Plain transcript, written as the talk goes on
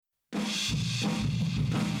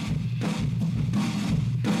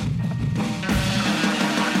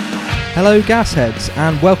Hello Gasheads,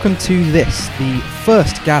 and welcome to this, the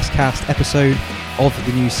first Gascast episode of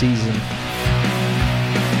the new season.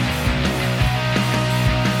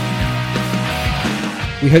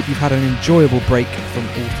 We hope you've had an enjoyable break from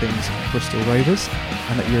all things Bristol Rovers,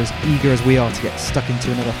 and that you're as eager as we are to get stuck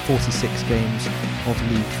into another 46 games of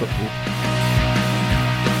league football.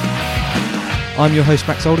 I'm your host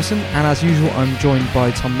Max Alderson, and as usual I'm joined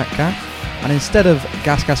by Tom Metcalf, and instead of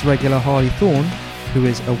Gascast regular Harley Thorne, who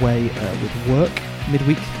is away with work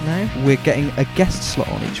midweek now, we're getting a guest slot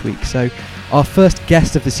on each week. So our first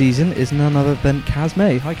guest of the season is none other than Kaz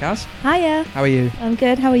May. Hi Kaz. Hiya. How are you? I'm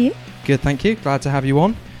good, how are you? Good, thank you. Glad to have you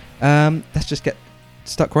on. Let's just get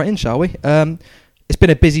stuck right in, shall we? It's been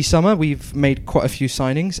a busy summer. We've made quite a few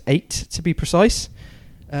signings, 8 to be precise.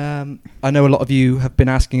 I know a lot of you have been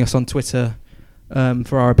asking us on Twitter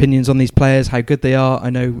for our opinions on these players, how good they are. I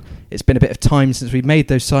know it's been a bit of time since we've made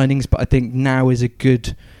those signings, but I think now is a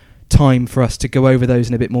good time for us to go over those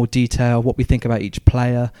in a bit more detail, what we think about each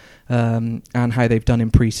player, and how they've done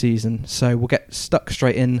in pre-season. So we'll get stuck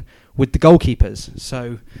straight in with the goalkeepers.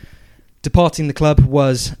 So departing the club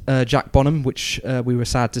was Jack Bonham, which we were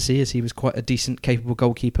sad to see, as he was quite a decent, capable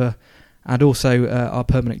goalkeeper, and also our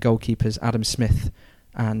permanent goalkeepers, Adam Smith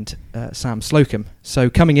and Sam Slocum. So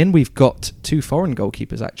coming in, we've got 2 foreign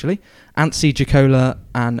goalkeepers actually, Antje Jacola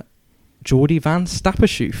and Jordi van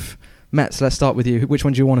Stappershoef. Metz, let's start with you. Which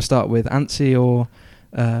one do you want to start with, Antje or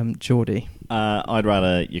Jordi? I'd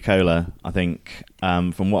rather Jacola. I think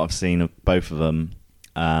from what I've seen of both of them,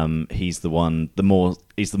 he's the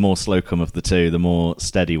more Slocum of the two, the more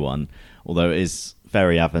steady one. Although it is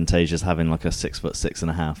very advantageous having like a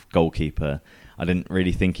 6'6.5" goalkeeper. I didn't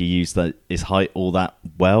really think he used his height all that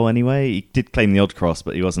well anyway. He did claim the odd cross,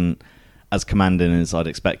 but he wasn't as commanding as I'd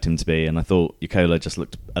expect him to be. And I thought Jacola just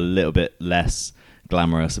looked a little bit less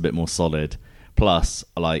glamorous, a bit more solid. Plus,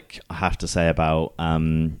 I have to say about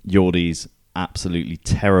Jordi's absolutely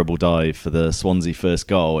terrible dive for the Swansea first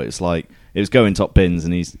goal. It was going top bins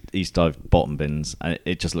and he's dived bottom bins. And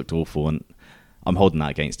it just looked awful, and I'm holding that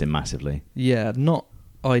against him massively. Yeah, not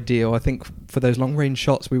ideal. I think for those long range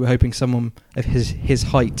shots we were hoping someone of his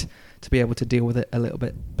height to be able to deal with it a little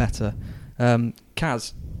bit better.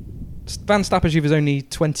 Kaz, Van Stappershoef is only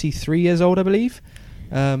 23 years old, I believe.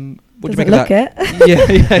 What do you make of that?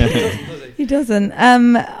 Yeah. He doesn't.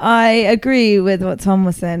 I agree with what Tom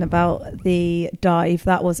was saying about the dive.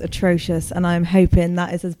 That was atrocious, and I'm hoping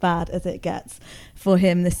that is as bad as it gets for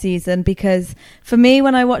him this season, because for me,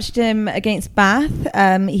 when I watched him against Bath,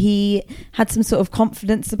 he had some sort of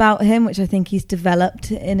confidence about him, which I think he's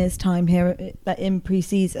developed in his time here in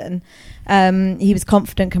pre-season. He was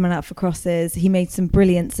confident coming out for crosses. He made some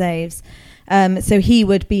brilliant saves. So he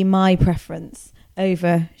would be my preference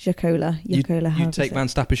over Jacola. You'd take Van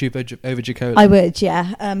Stappershoef over Jacola? I would,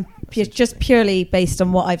 yeah. Just purely based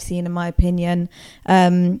on what I've seen, in my opinion.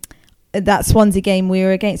 That Swansea game, we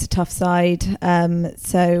were against a tough side,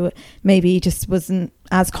 so maybe he just wasn't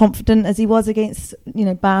as confident as he was against,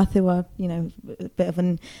 Bath, who are, a bit of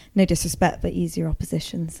no disrespect, but easier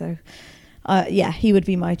opposition. So, he would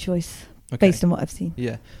be my choice based on what I've seen.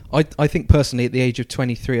 Yeah, I think personally, at the age of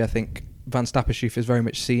 23, I think Van Stappershoef is very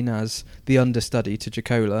much seen as the understudy to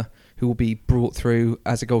Jacola, who will be brought through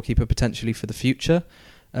as a goalkeeper potentially for the future.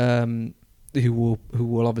 Who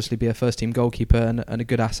will obviously be a first team goalkeeper and a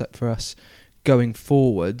good asset for us going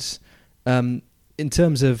forwards. In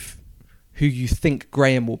terms of who you think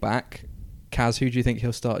Graham will back, Kaz, who do you think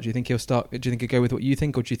he'll start? Do you think he'll go with what you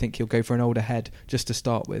think, or do you think he'll go for an older head just to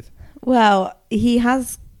start with? Well, he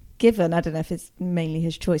has given, I don't know if it's mainly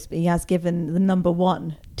his choice, but he has given the number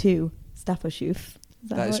 1 to Stappershoef.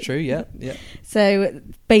 That is true, yeah. So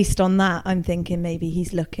based on that, I'm thinking maybe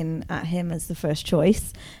he's looking at him as the first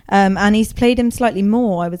choice. And he's played him slightly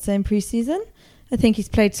more, I would say, in pre-season. I think he's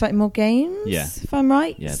played slightly more games, if I'm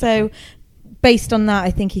right. Yeah, so definitely. Based on that, I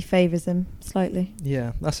think he favours him slightly.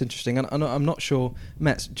 Yeah, that's interesting. And I'm not sure,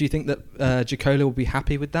 Metz, do you think that Jacola will be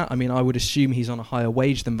happy with that? I mean, I would assume he's on a higher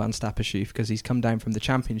wage than Van Stappershoef because he's come down from the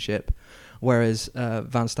Championship, whereas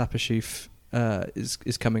Van Stappershoef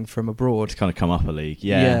is coming from abroad. It's kind of come up a league,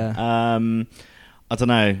 yeah. I don't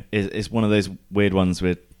know. It's one of those weird ones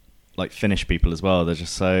with like Finnish people as well. They're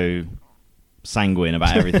just so sanguine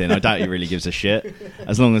about everything. I doubt he really gives a shit.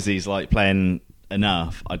 As long as he's like playing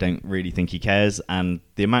enough, I don't really think he cares. And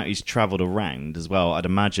the amount he's travelled around as well, I'd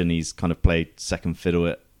imagine he's kind of played second fiddle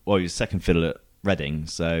at Reading.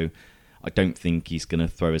 So I don't think he's going to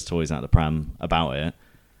throw his toys out the pram about it.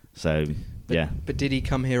 So. But did he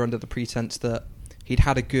come here under the pretense that he'd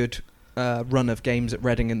had a good run of games at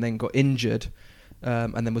Reading and then got injured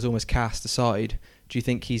and then was almost cast aside. Do you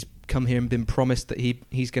think he's come here and been promised that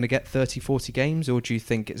he's going to get 30, 40 games, or do you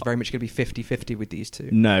think it's very much going to be 50-50 with these two?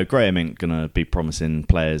 No, Graham ain't going to be promising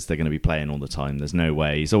players they're going to be playing all the time. There's no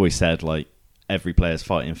way. He's always said, like, every player's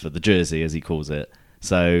fighting for the jersey, as he calls it.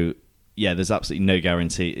 So, yeah, there's absolutely no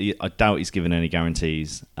guarantee. I doubt he's given any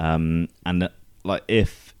guarantees. And, like,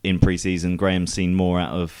 if in pre-season Graham's seen more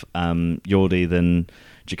out of Jordi than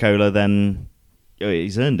Jacola, then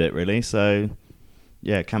he's earned it, really. So,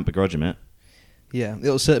 yeah, can't begrudge him it. Yeah,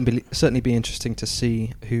 it'll certainly be interesting to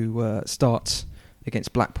see who starts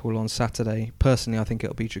against Blackpool on Saturday. Personally, I think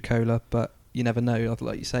it'll be Jacola, but you never know.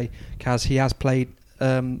 Like you say, Kaz, he has played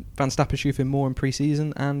Van Stappenschoof more in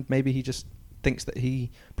pre-season, and maybe he just thinks that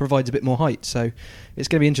he provides a bit more height. So it's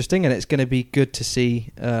going to be interesting, and it's going to be good to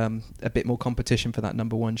see a bit more competition for that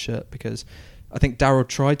number 1 shirt, because I think Darryl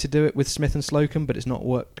tried to do it with Smith and Slocum, but it's not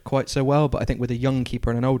worked quite so well. But I think with a young keeper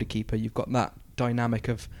and an older keeper, you've got that dynamic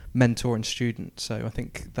of mentor and student. So I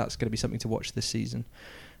think that's going to be something to watch this season.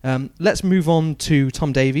 Let's move on to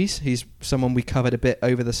Tom Davies. He's someone we covered a bit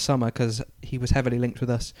over the summer because he was heavily linked with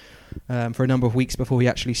us for a number of weeks before he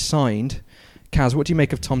actually signed. Kaz, what do you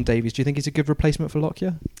make of Tom Davies? Do you think he's a good replacement for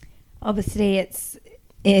Lockyer? Obviously, it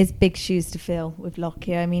is big shoes to fill with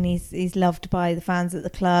Lockyer. I mean, he's loved by the fans at the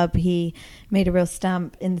club. He made a real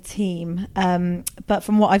stamp in the team. But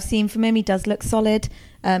from what I've seen from him, he does look solid.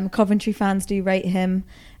 Coventry fans do rate him.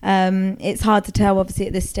 It's hard to tell, obviously,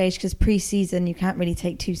 at this stage, because pre-season you can't really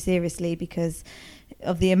take too seriously because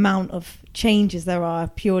of the amount of changes there are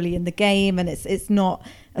purely in the game, and it's not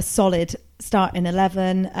a solid starting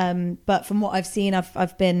 11. But from what I've seen,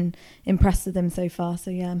 I've been impressed with him so far.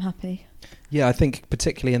 So yeah, I'm happy. Yeah, I think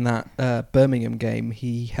particularly in that Birmingham game,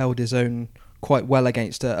 he held his own quite well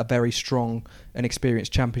against a very strong and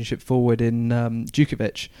experienced Championship forward in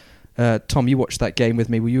Djukovic. Tom, you watched that game with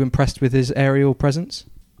me. Were you impressed with his aerial presence?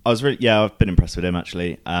 I've been impressed with him,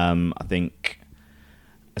 actually. I think,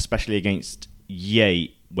 especially against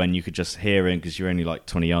Yate, when you could just hear him because you're only like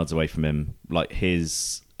 20 yards away from him, like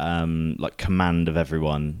his like command of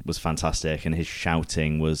everyone was fantastic, and his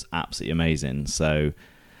shouting was absolutely amazing. So,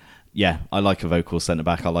 yeah, I like a vocal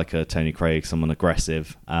centre-back. I like a Tony Craig, someone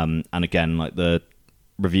aggressive. And again, like the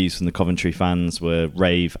reviews from the Coventry fans were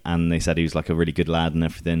rave, and they said he was like a really good lad and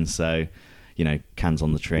everything. So, you know, cans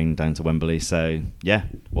on the train down to Wembley. So, yeah,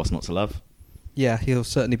 what's not to love? Yeah, he'll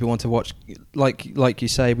certainly be one to watch. Like you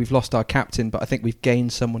say, we've lost our captain, but I think we've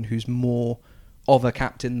gained someone who's more of a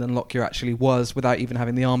captain than Lockyer actually was without even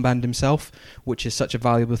having the armband himself, which is such a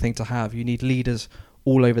valuable thing to have. You need leaders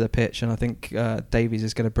all over the pitch, and I think Davies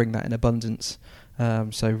is going to bring that in abundance.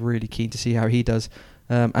 So really keen to see how he does.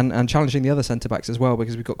 And challenging the other centre-backs as well,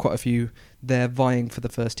 because we've got quite a few there vying for the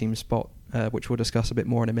first team spot, which we'll discuss a bit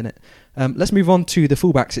more in a minute. Let's move on to the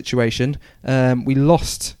fullback situation. We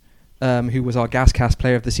lost who was our Gascast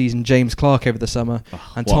player of the season, James Clark, over the summer.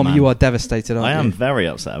 And Tom, you are devastated, aren't you? I am very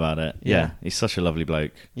upset about it. Yeah, he's such a lovely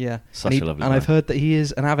bloke. Yeah. Such a lovely bloke. And I've heard that he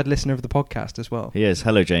is an avid listener of the podcast as well. He is.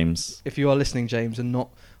 Hello, James. If you are listening, James, and not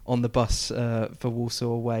on the bus for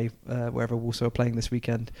Walsall away, wherever Walsall are playing this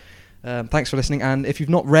weekend, thanks for listening. And if you've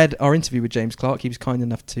not read our interview with James Clark, he was kind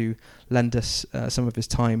enough to lend us some of his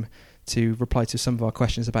time to reply to some of our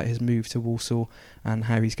questions about his move to Walsall and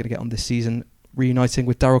how he's going to get on this season, reuniting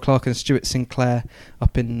with Darryl Clark and Stuart Sinclair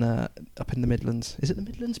up in the Midlands. Is it the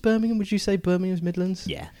Midlands, Birmingham? Would you say Birmingham's Midlands?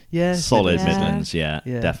 Yeah. Solid Midlands, yeah,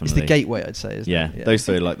 definitely. It's the gateway, I'd say, isn't it? Yeah, those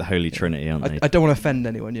three are like the Holy Trinity, aren't they? I don't want to offend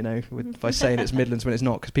anyone, you know, by saying it's Midlands when it's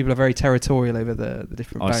not, because people are very territorial over the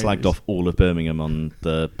different boundaries. I slagged off all of Birmingham on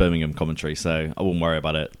the Birmingham commentary, so I wouldn't worry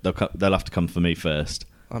about it. They'll have to come for me first.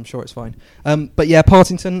 I'm sure it's fine. But yeah,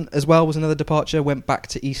 Partington as well was another departure, went back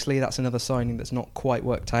to Eastleigh. That's another signing that's not quite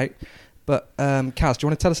worked out. But Kaz, do you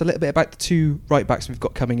want to tell us a little bit about the two right-backs we've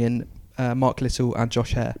got coming in, Mark Little and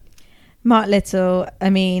Josh Hare? Mark Little, I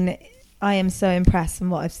mean, I am so impressed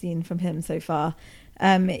from what I've seen from him so far.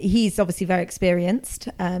 He's obviously very experienced.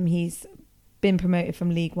 He's been promoted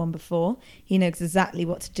from League One before. He knows exactly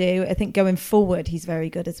what to do. I think going forward, he's very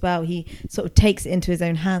good as well. He sort of takes it into his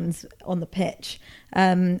own hands on the pitch,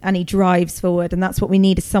 and he drives forward. And that's what we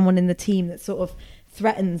need, is someone in the team that sort of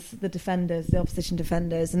threatens the opposition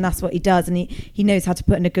defenders, and that's what he does. And he knows how to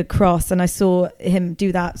put in a good cross, and I saw him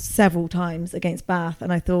do that several times against Bath,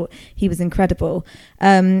 and I thought he was incredible.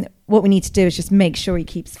 What we need to do is just make sure he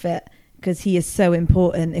keeps fit, because he is so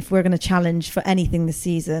important. If we're going to challenge for anything this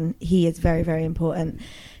season, he is very, very important.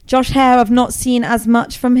 Josh Hare, I've not seen as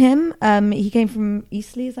much from him. He came from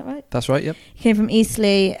Eastleigh, is that right? That's right, yep. He came from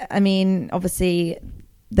Eastleigh. I mean, obviously,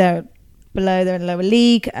 they're below, they're in a lower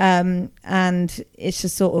league, and it's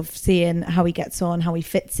just sort of seeing how he gets on, how he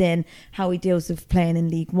fits in, how he deals with playing in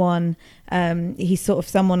League One. He's sort of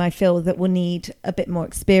someone I feel that will need a bit more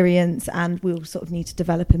experience, and we'll sort of need to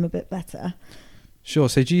develop him a bit better. Sure.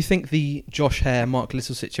 So do you think the Josh Hare, Mark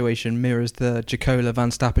Little situation mirrors the Jacola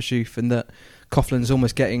Van Stappershoef, and that Coughlin's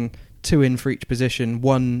almost getting two in for each position?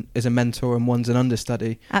 One is a mentor and one's an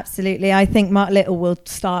understudy. Absolutely. I think Mark Little will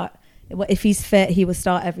start. If he's fit, he will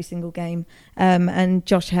start every single game. And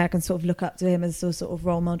Josh Hare can sort of look up to him as a sort of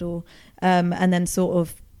role model, and then sort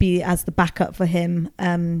of be as the backup for him.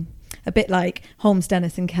 A bit like Holmes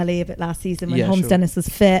Dennis and Kelly a bit last season when Holmes Dennis was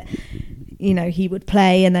fit. You know, he would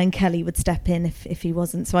play and then Kelly would step in if he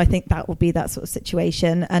wasn't. So I think that will be that sort of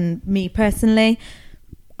situation. And me personally,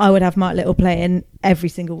 I would have Mark Little playing every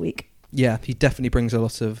single week. Yeah, he definitely brings a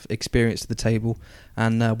lot of experience to the table,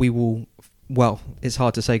 and we will. Well, it's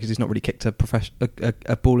hard to say because he's not really kicked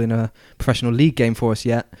a ball in a professional league game for us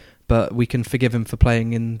yet, but we can forgive him for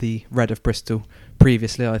playing in the Red of Bristol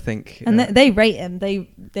previously, I think. And they rate him.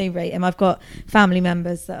 They rate him. I've got family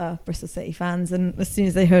members that are Bristol City fans, and as soon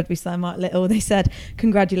as they heard we signed Mark Little, they said,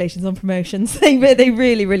 congratulations on promotions. They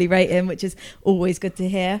really, really rate him, which is always good to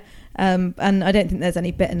hear. And I don't think there's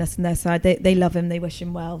any bitterness on their side. They love him. They wish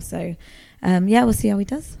him well. So, we'll see how he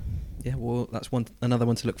does. Yeah, well, that's another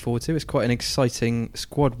one to look forward to. It's quite an exciting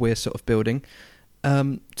squad we're sort of building.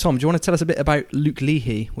 Tom, do you want to tell us a bit about Luke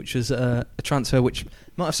Leahy, which was a transfer which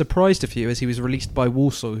might have surprised a few as he was released by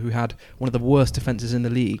Walsall, who had one of the worst defences in the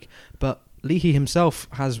league. But Leahy himself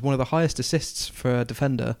has one of the highest assists for a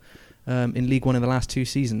defender in League One in the last 2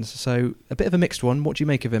 seasons. So a bit of a mixed one. What do you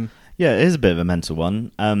make of him? Yeah, it is a bit of a mental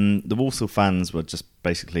one. The Walsall fans were just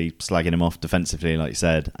basically slagging him off defensively, like you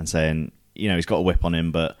said, and saying, you know, he's got a whip on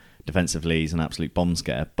him, but defensively he's an absolute bomb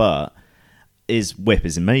scare. But his whip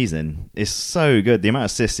is amazing. It's so good. The amount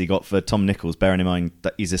of assists he got for Tom Nichols, bearing in mind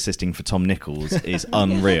that he's assisting for Tom Nichols, is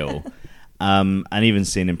unreal. And even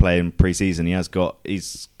seeing him play in pre-season, he's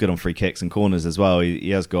good on free kicks and corners as well.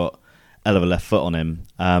 He has got a hell of a left foot on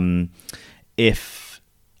him. If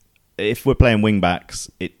we're playing wing backs,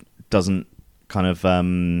 it doesn't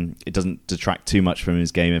detract too much from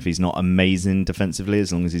his game if he's not amazing defensively,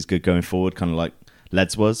 as long as he's good going forward, kind of like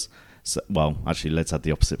Leds was. So, well, actually, Leds had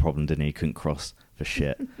the opposite problem, didn't he? He couldn't cross for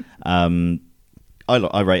shit. I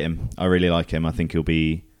rate him. I really like him. I think he'll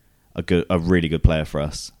be a really good player for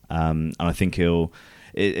us. And I think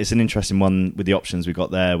it's an interesting one with the options we've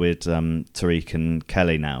got there with Tariq and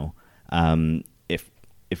Kelly now.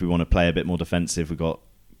 If we want to play a bit more defensive, we've got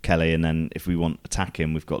Kelly, and then if we want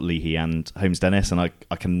attacking, we've got Leahy and Holmes Dennis. And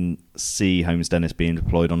I can see Holmes Dennis being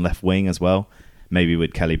deployed on left wing as well. Maybe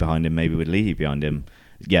with Kelly behind him, maybe with Leahy behind him.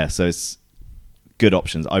 Yeah, so it's good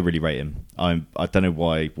options. I really rate him. I don't know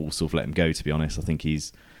why Walsall let him go, to be honest. I think he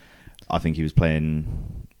was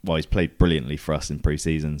playing. Well, he's played brilliantly for us in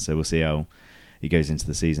pre-season, so we'll see how he goes into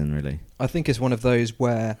the season, really. I think it's one of those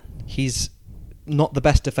where he's not the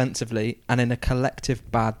best defensively, and in a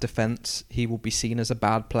collective bad defence, he will be seen as a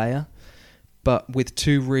bad player. But with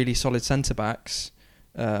 2 really solid centre-backs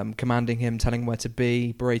commanding him, telling him where to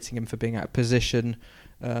be, berating him for being out of position,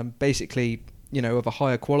 basically, you know, of a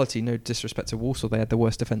higher quality. No disrespect to Walsall, they had the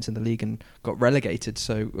worst defence in the league and got relegated,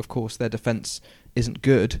 so of course their defence isn't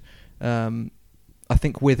good. I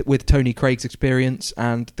think with Tony Craig's experience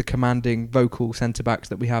and the commanding vocal centre-backs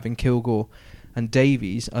that we have in Kilgore and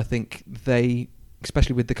Davies, I think they,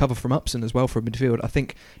 especially with the cover from Upson as well from midfield, I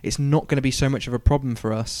think it's not going to be so much of a problem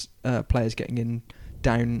for us players getting in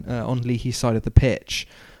down on Leahy's side of the pitch.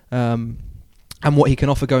 And what he can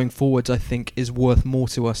offer going forwards, I think, is worth more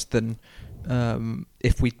to us than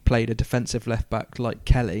if we played a defensive left-back like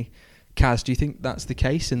Kelly. Kaz, do you think that's the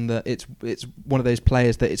case, in that it's one of those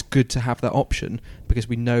players that it's good to have that option because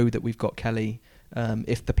we know that we've got Kelly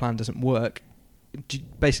if the plan doesn't work?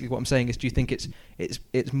 Basically what I'm saying is, do you think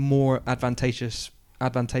it's more advantageous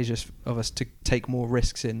of us to take more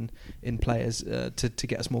risks in players to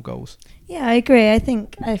get us more goals? Yeah, I agree. I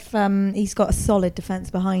think if he's got a solid defence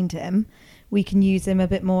behind him, we can use him a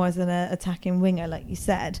bit more as an attacking winger, like you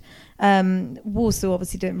said. Walsall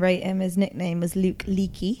obviously don't rate him. His nickname was Luke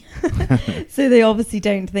Leaky. So they obviously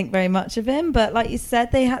don't think very much of him. But like you said,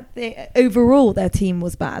 overall their team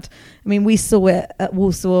was bad. I mean, we saw it at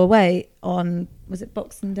Walsall away on, was it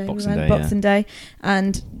Boxing Day? Boxing Day.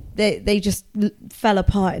 And they just fell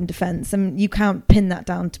apart in defence. And you can't pin that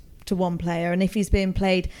down to to one player, and if he's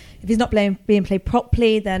not being played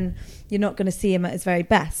properly, then you're not going to see him at his very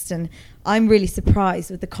best. And I'm really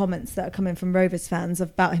surprised with the comments that are coming from Rovers fans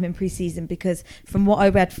about him in pre-season, because from what I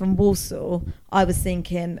read from Walsall, I was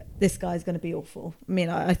thinking this guy's going to be awful. I mean,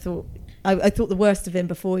 I thought the worst of him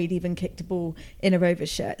before he'd even kicked a ball in a Rovers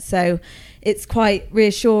shirt. So it's quite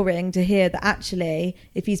reassuring to hear that actually,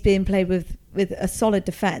 if he's being played with a solid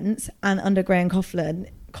defence and under Graham Coghlan,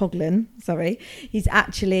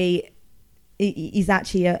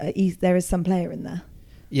 there is some player in there.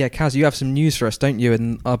 Yeah, Kaz, you have some news for us, don't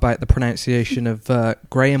you, about the pronunciation of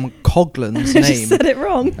Graham Coghlan's name. I just said it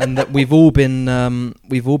wrong. And that we've all been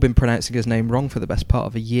pronouncing his name wrong for the best part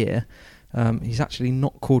of a year. He's actually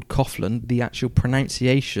not called Coghlan. The actual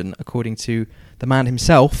pronunciation, according to the man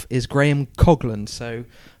himself, is Graham Coghlan. So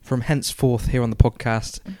from henceforth here on the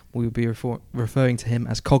podcast, we will be referring to him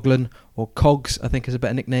as Coghlan, or Cogs, I think is a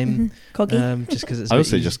better nickname. Coggy. Just because it's I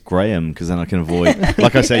also just Graham, because then I can avoid,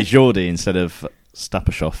 like I say, Geordie instead of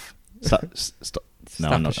Stapashoff.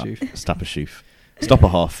 I'm not. Stapashoff.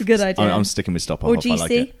 Stopperhoff. It's a good idea. I'm sticking with Stopperhoff. Or GC. I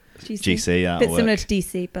like it. GC, yeah. A bit similar to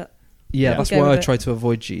DC, but... Yeah, that's why I try to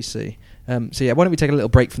avoid GC. So yeah, why don't we take a little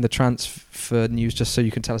break from the transfer news, just so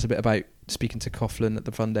you can tell us a bit about speaking to Coghlan at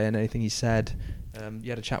the Fun Day and anything he said.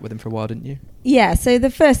 You had a chat with him for a while, didn't you? Yeah, so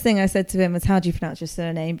the first thing I said to him was, how do you pronounce your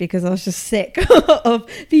surname? Because I was just sick of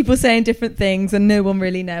people saying different things and no one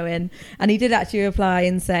really knowing. And he did actually reply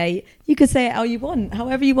and say, you could say it how you want,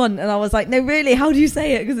 however you want. And I was like, no, really, how do you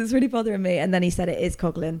say it? Because it's really bothering me. And then he said it is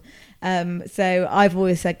Coghlan. So I've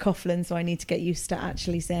always said Coghlan, so I need to get used to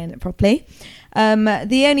actually saying it properly.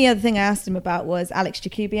 The only other thing I asked him about was Alex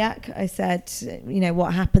Jakubiak. I said,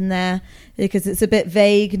 what happened there? Because it's a bit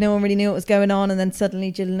vague. No one really knew what was going on. And then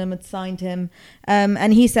suddenly Gillingham had signed him.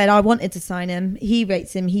 And he said, I wanted to sign him. He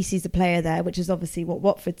rates him. He sees a player there, which is obviously what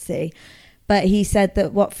Watford see. But he said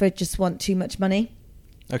that Watford just want too much money.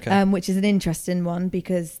 Okay. Which is an interesting one,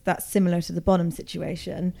 because that's similar to the Bonham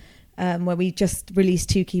situation, where we just released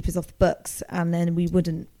 2 keepers off the books and then we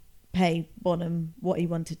wouldn't pay Bonham what he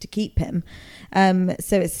wanted to keep him.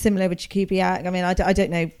 So it's similar with Jakubiak. I mean, I don't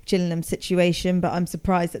know Gillingham's situation, but I'm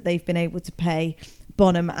surprised that they've been able to pay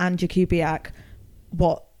Bonham and Jakubiak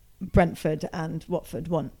what Brentford and Watford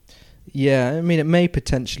want. Yeah, I mean, it may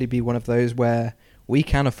potentially be one of those where we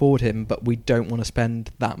can afford him, but we don't want to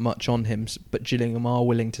spend that much on him. But Gillingham are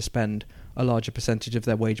willing to spend a larger percentage of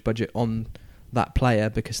their wage budget on that player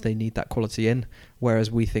because they need that quality in, whereas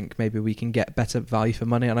we think maybe we can get better value for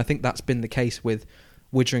money. And I think that's been the case with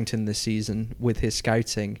Widrington this season with his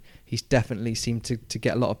scouting. He's definitely seemed to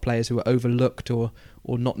get a lot of players who are overlooked or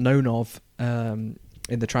not known of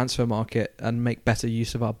in the transfer market and make better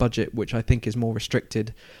use of our budget, which I think is more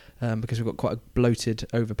restricted because we've got quite a bloated,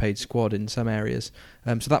 overpaid squad in some areas.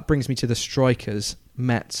 So that brings me to the strikers,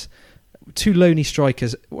 Mets. 2 loaney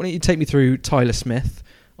strikers. Why don't you take me through Tyler Smith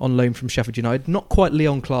on loan from Sheffield United? Not quite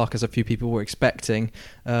Leon Clark as a few people were expecting,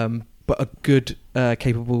 but a good,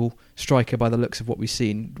 capable striker by the looks of what we've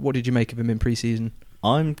seen. What did you make of him in pre-season?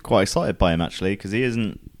 I'm quite excited by him actually, because he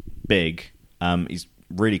isn't big. He's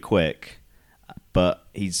really quick, but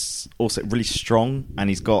he's also really strong, and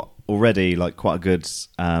he's got already like quite a good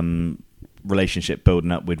relationship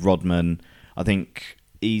building up with Rodman. I think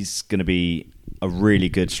he's going to be a really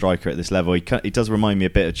good striker at this level. He does remind me a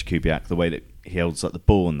bit of Jakubiak, the way that he holds up the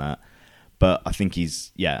ball and that. But I think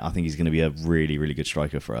he's going to be a really, really good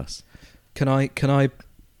striker for us. Can I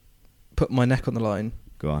put my neck on the line?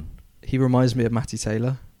 Go on. He reminds me of Matty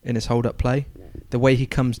Taylor in his hold-up play. The way he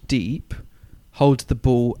comes deep, holds the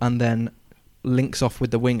ball, and then links off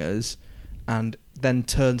with the wingers, and then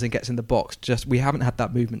turns and gets in the box. We haven't had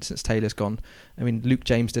that movement since Taylor's gone. I mean, Luke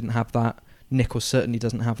James didn't have that. Nichols certainly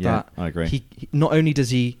doesn't have that. I agree. He not only does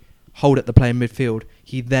he hold at the play in midfield,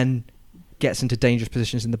 he then gets into dangerous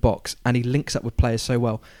positions in the box, and he links up with players so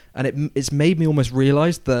well. And it's made me almost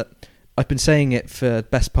realise that I've been saying it for the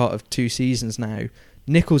best part of 2 seasons now.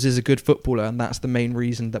 Nichols is a good footballer, and that's the main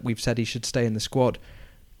reason that we've said he should stay in the squad.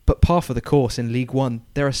 But par for the course in League One,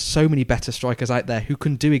 there are so many better strikers out there who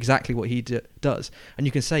can do exactly what he does. And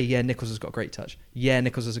you can say, yeah, Nichols has got a great touch. Yeah,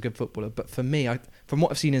 Nichols is a good footballer. But for me, from what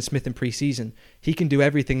I've seen in Smith in pre-season, he can do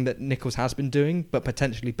everything that Nichols has been doing, but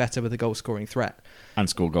potentially better with a goal-scoring threat. And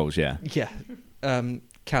score goals, yeah. Yeah.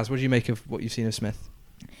 Kaz, what do you make of what you've seen of Smith?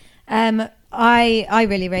 I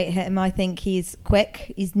really rate him. I think he's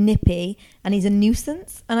quick, he's nippy, and he's a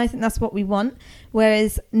nuisance. And I think that's what we want.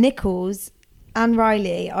 Whereas Nichols and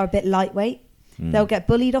Riley are a bit lightweight. They'll get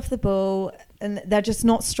bullied off the ball and they're just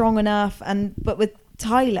not strong enough. But with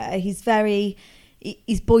Tyler, he's very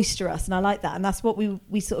he's boisterous, and I like that, and that's what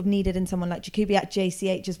we sort of needed in someone like Jakubiak.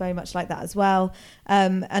 JCH is very much like that as well,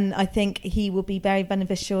 and I think he will be very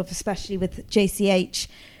beneficial, especially with JCH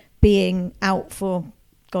being out for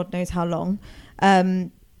God knows how long.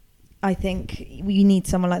 I think we need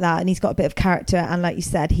someone like that, and he's got a bit of character, and like you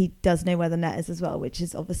said, he does know where the net is as well, which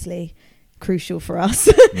is obviously crucial for us.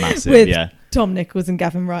 Massive, with yeah. Tom Nichols and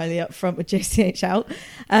Gavin Riley up front with JCH out,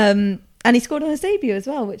 and he scored on his debut as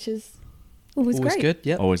well, which is always great. Good,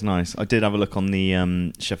 yeah. Always nice. I did have a look on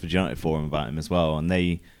the Sheffield United forum about him as well, and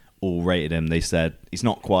they all rated him. They said he's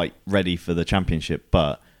not quite ready for the Championship,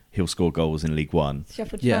 but he'll score goals in League One.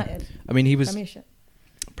 Sheffield Yeah. United. I mean, he was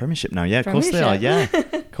Premiership now, yeah, of course they are, yeah,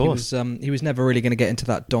 of course. He was never really going to get into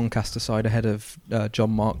that Doncaster side ahead of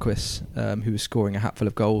John Marquis, who was scoring a hatful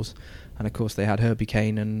of goals, and of course they had Herbie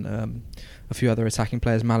Kane and a few other attacking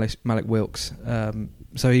players, Malik Wilkes.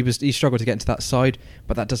 So he struggled to get into that side,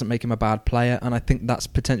 but that doesn't make him a bad player, and I think that's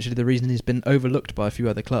potentially the reason he's been overlooked by a few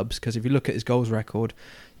other clubs, because if you look at his goals record,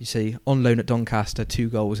 you see on loan at Doncaster, 2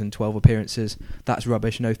 goals in 12 appearances. That's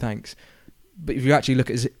rubbish, no thanks. But if you actually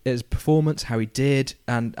look at his performance, how he did,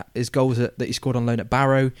 and his goals that he scored on loan at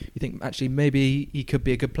Barrow, you think actually maybe he could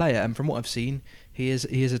be a good player. And from what I've seen, he is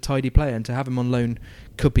a tidy player, and to have him on loan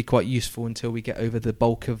could be quite useful until we get over the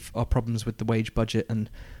bulk of our problems with the wage budget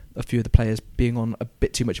and a few of the players being on a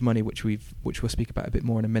bit too much money, which we'll speak about a bit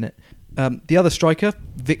more in a minute. The other striker,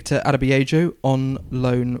 Victor Adabiejo, on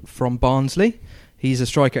loan from Barnsley. He's a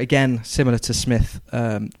striker, again, similar to Smith,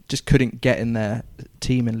 just couldn't get in their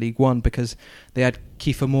team in League One because they had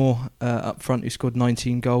Kiefer Moore up front, who scored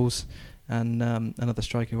 19 goals, and another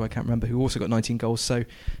striker who I can't remember, who also got 19 goals. So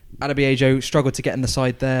Adabiejo struggled to get in the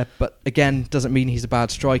side there, but again, doesn't mean he's a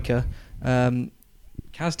bad striker.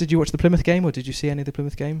 Kaz, did you watch the Plymouth game, or did you see any of the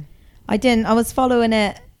Plymouth game? I didn't. I was following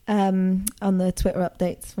it on the Twitter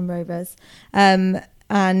updates from Rovers.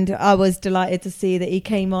 And I was delighted to see that he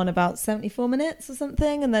came on about 74 minutes or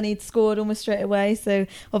something, and then he'd scored almost straight away. So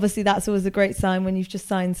obviously that's always a great sign when you've just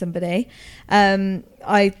signed somebody.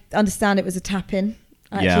 I understand it was a tap-in.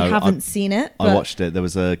 I actually haven't seen it. I watched it. There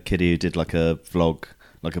was a kiddie who did like a vlog,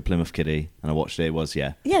 like a Plymouth kiddie, and I watched it. It was,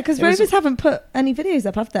 yeah. Yeah, because Rovers haven't put any videos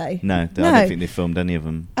up, have they? No, I don't think they filmed any of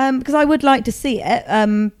them. Because I would like to see it.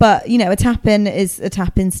 But, you know, a tap-in is a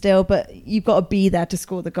tap-in still, but you've got to be there to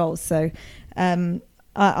score the goals. So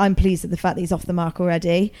I'm pleased with the fact that he's off the mark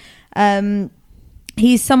already.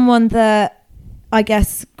 He's someone that I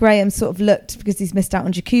guess Graham sort of looked, because he's missed out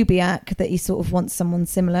on Jakubiak, that he sort of wants someone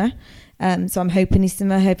similar. So I'm hoping he's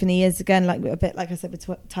similar, hoping he is, again, like a bit, like I said, with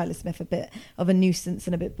Tyler Smith, a bit of a nuisance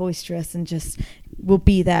and a bit boisterous, and just will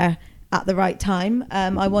be there at the right time.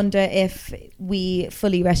 I wonder if we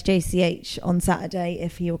fully rest JCH on Saturday,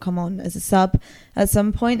 if he will come on as a sub at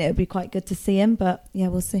some point. It would be quite good to see him, but yeah,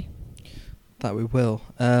 we'll see. That we will.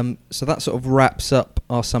 So that sort of wraps up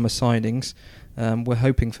our summer signings. We're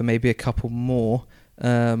hoping for maybe a couple more,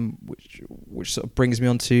 which sort of brings me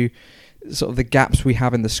on to sort of the gaps we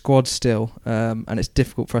have in the squad still. And it's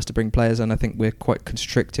difficult for us to bring players, and I think we're quite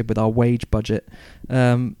constricted with our wage budget.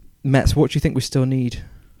 Mets, what do you think we still need?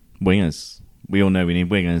 Wingers. We all know we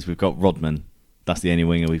need wingers. We've got Rodman. That's the only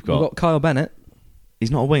winger we've got. We've got Kyle Bennett.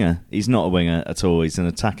 He's not a winger. He's not a winger at all. He's an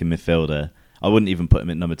attacking midfielder. I wouldn't even put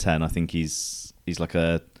him at number 10. I think he's like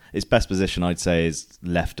his best position, I'd say, is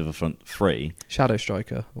left of a front three. Shadow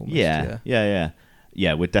striker. Almost,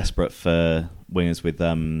 yeah. We're desperate for wingers with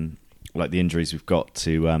like the injuries we've got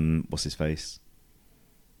to what's his face,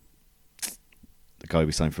 the guy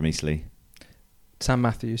we signed from Eastleigh, Sam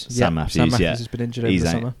Matthews. Sam Matthews has been injured over the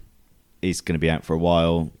summer. He's going to be out for a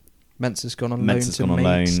while. Mensah's gone on loan to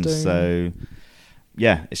Maidstone. So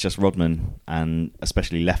yeah, it's just Rodman, and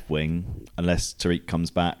especially left wing. Unless Tariq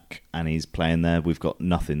comes back and he's playing there, we've got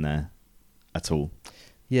nothing there at all.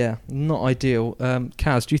 Yeah, not ideal.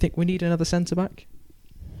 Kaz, do you think we need another centre back?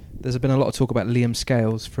 There's been a lot of talk about Liam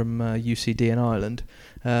Scales from UCD in Ireland.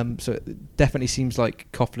 So it definitely seems like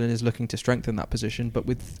Coughlin is looking to strengthen that position. But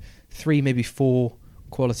with 3, maybe 4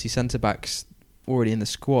 quality centre backs already in the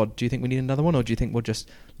squad, do you think we need another one, or do you think we'll just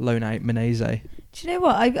loan out Menezes? Do you know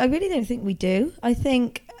what? I really don't think we do. I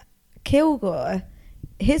think Kilgore,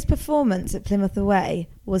 his performance at Plymouth away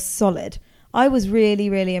was solid. I was really,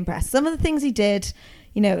 really impressed. Some of the things he did,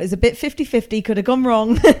 you know, it was a bit 50-50, could have gone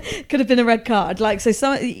wrong, could have been a red card.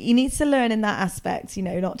 So he needs to learn in that aspect, you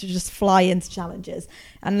know, not to just fly into challenges.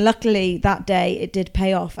 And luckily that day it did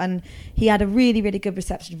pay off, and he had a really, really good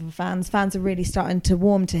reception from fans. Fans are really starting to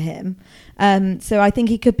warm to him. So I think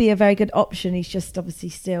he could be a very good option. He's just obviously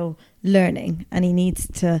still learning, and he needs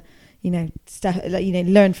to,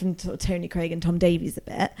 learn from Tony Craig and Tom Davies a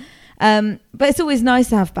bit. But it's always nice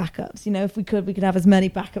to have backups. You know, if we could have as many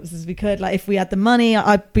backups as we could. Like if we had the money,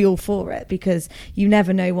 I'd be all for it, because you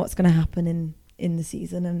never know what's going to happen in the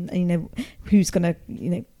season, and you know who's going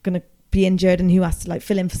to be injured and who has to like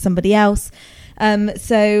fill in for somebody else.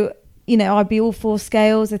 So you know, I'd be all for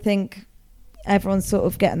Scales. I think everyone's sort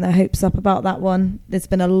of getting their hopes up about that one. There's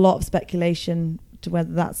been a lot of speculation to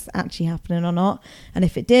whether that's actually happening or not, and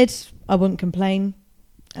if it did, I wouldn't complain.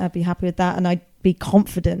 I'd be happy with that, and I'd be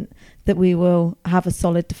confident that we will have a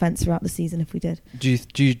solid defence throughout the season if we did.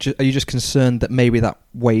 Are you just concerned that maybe that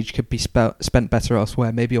wage could be spent better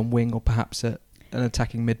elsewhere, maybe on wing or perhaps at an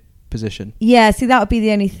attacking mid position? Yeah, see, that would be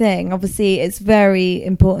the only thing. Obviously, it's very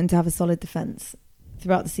important to have a solid defence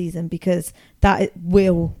throughout the season, because that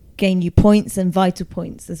will gain you points and vital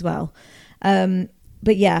points as well.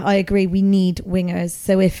 But yeah, I agree, we need wingers.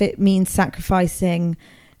 So if it means sacrificing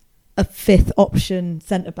a fifth option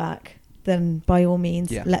centre-back, then by all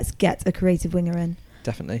means, let's get a creative winger in.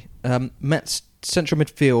 Definitely. Met's central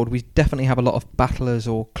midfield, we definitely have a lot of battlers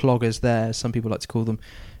or cloggers there, as some people like to call them.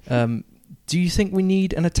 Do you think we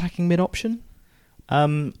need an attacking mid option?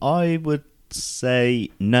 I would say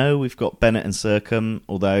no. We've got Bennett and Circum,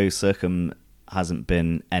 although Circum hasn't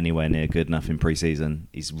been anywhere near good enough in pre-season.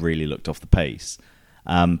 He's really looked off the pace.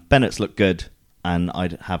 Bennett's looked good, and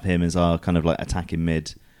I'd have him as our kind of like attacking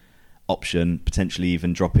mid option, potentially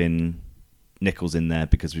even drop in Nichols in there,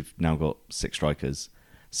 because we've now got 6 strikers.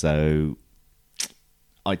 So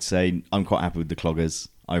I'd say I'm quite happy with the cloggers.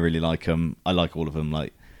 I really like them. I like all of them.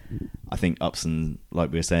 Like, I think Upson,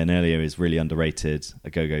 like we were saying earlier, is really underrated.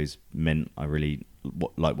 Agogo's mint. I really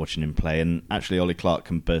like watching him play, and actually Ollie Clark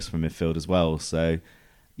can burst from midfield as well. So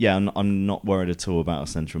yeah, I'm not worried at all about our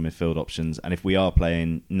central midfield options. And if we are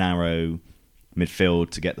playing narrow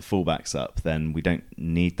midfield to get the fullbacks up, then we don't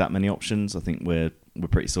need that many options. I think we're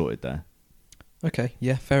pretty sorted there. Okay,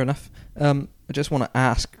 yeah, fair enough. I just want to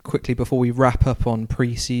ask quickly before we wrap up on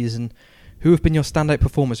pre-season, who have been your standout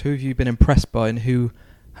performers? Who have you been impressed by, and who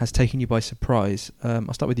has taken you by surprise?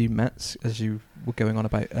 I'll start with you, Mets, as you were going on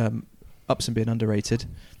about Upson being underrated.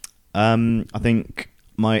 I think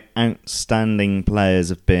my outstanding players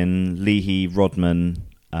have been Leahy, Rodman.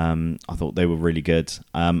 I thought they were really good.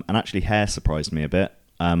 And actually Hare surprised me a bit.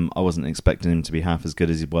 I wasn't expecting him to be half as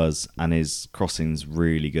good as he was, and his crossing's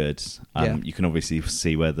really good. You can obviously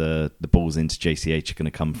see where the balls into JCH are going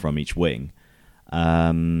to come from each wing.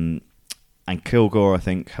 And Kilgore, I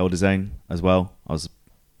think, held his own as well. I was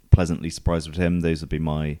pleasantly surprised with him. Those would be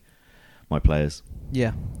my players.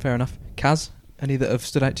 Yeah, fair enough. Kaz, any that have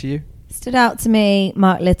stood out to you? Stood out to me,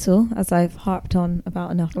 Mark Little, as I've harped on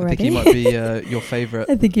about enough already. I think he might be your favourite.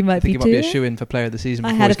 I think he might be too. He might be a shoo-in for player of the season.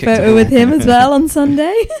 I had a photo with him as well on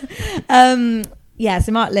Sunday. So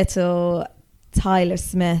Mark Little, Tyler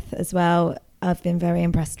Smith as well, I've been very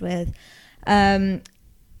impressed with. And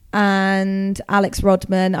Alex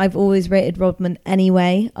Rodman, I've always rated Rodman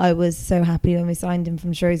anyway. I was so happy when we signed him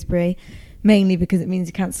from Shrewsbury, mainly because it means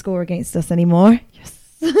he can't score against us anymore. Yes.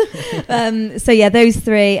 So yeah, those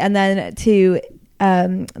 3, and then 2.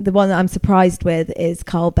 The one that I'm surprised with is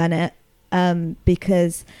Carl Bennett,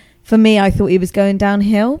 because for me, I thought he was going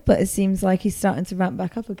downhill, but it seems like he's starting to ramp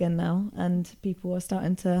back up again now, and people are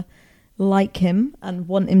starting to like him and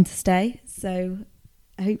want him to stay. So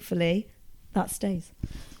hopefully that stays.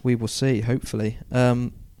 We will see. Hopefully,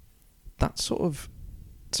 that's sort of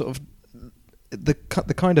the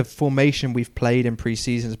kind of formation we've played in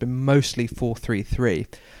pre-season has been mostly 4-3-3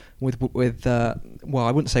 with I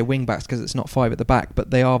wouldn't say wing backs because it's not 5 at the back,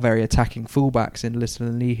 but they are very attacking fullbacks in Little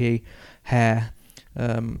and Leahy, Hare,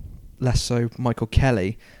 less so Michael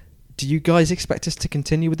Kelly. Do you guys expect us to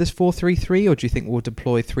continue with this 4-3-3, or do you think we'll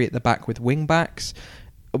deploy 3 at the back with wing backs?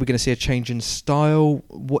 Are we going to see a change in style?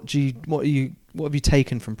 What have you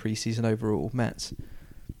taken from pre-season overall, Mets?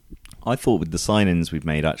 I thought with the signings we've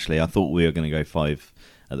made, actually, I thought we were going to go 5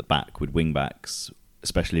 at the back with wing backs,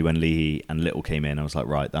 especially when Leahy and Little came in. I was like,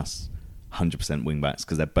 right, that's 100% wing backs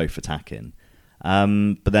because they're both attacking.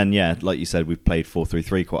 But then, yeah, like you said, we've played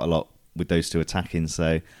 4-3-3 quite a lot with those 2 attacking,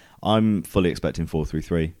 so I'm fully expecting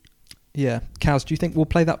 4-3-3. Yeah. Kaz, do you think we'll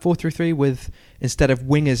play that 4-3-3 with, instead of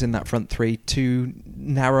wingers in that front 3, 2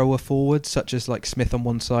 narrower forwards, such as like Smith on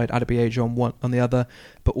one side, Adebayo on the other,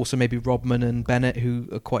 but also maybe Rodman and Bennett, who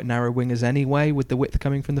are quite narrow wingers anyway, with the width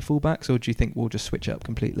coming from the fullbacks, or do you think we'll just switch it up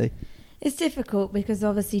completely? It's difficult because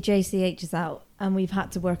obviously JCH is out and we've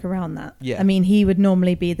had to work around that. Yeah. I mean, he would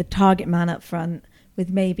normally be the target man up front with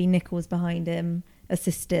maybe Nichols behind him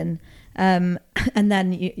assisting, and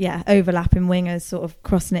then overlapping wingers sort of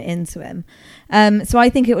crossing it into him. So I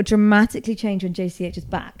think it would dramatically change when JCH is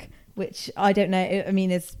back, which I don't know. I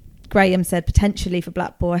mean, is Graham said potentially for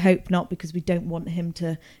Blackpool. I hope not, because we don't want him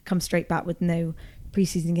to come straight back with no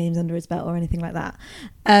pre-season games under his belt or anything like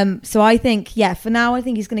that. So I think, for now, I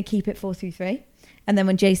think he's going to keep it 4-3-3. And then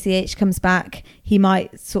when JCH comes back, he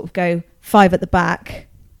might sort of go 5 at the back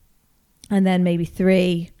and then maybe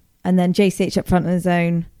 3, and then JCH up front on his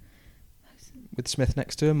own. With Smith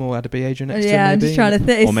next to him or Adebayo next to him. Yeah, I'm just trying to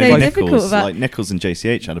think. It's or maybe so Nichols, difficult. like Nichols and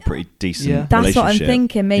JCH had a pretty decent relationship. That's what I'm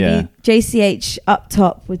thinking. Maybe JCH up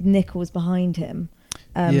top with Nichols behind him.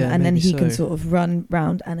 And then he can sort of run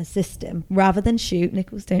round and assist him rather than shoot.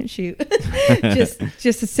 Nichols don't shoot.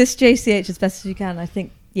 just assist JCH as best as you can. I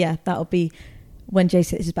think, that'll be, when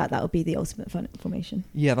JCH is back, that'll be the ultimate formation.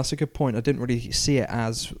 Yeah, that's a good point. I didn't really see it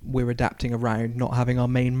as we're adapting around not having our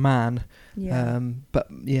main man. But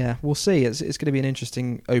we'll see. It's going to be an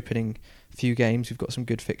interesting opening few games. We've got some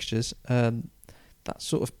good fixtures. That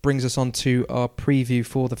sort of brings us on to our preview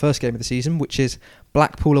for the first game of the season, which is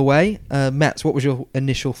Blackpool away. Metz, what was your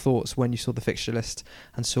initial thoughts when you saw the fixture list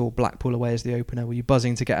and saw Blackpool away as the opener? Were you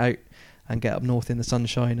buzzing to get out and get up north in the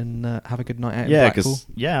sunshine and have a good night out in Blackpool?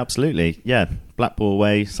 Absolutely. Yeah, Blackpool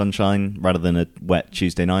away, sunshine, rather than a wet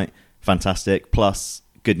Tuesday night. Fantastic. Plus,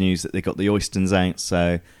 good news that they got the Oystons out,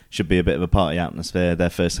 so should be a bit of a party atmosphere.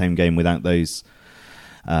 Their first home game without those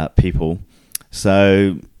people.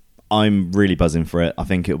 So I'm really buzzing for it. I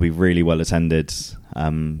think it'll be really well attended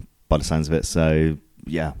by the sounds of it. So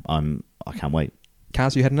I can't wait.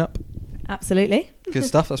 Kaz, you heading up? Absolutely. Good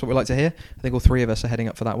stuff. That's what we like to hear. I think all 3 of us are heading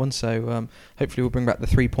up for that one. So hopefully we'll bring back the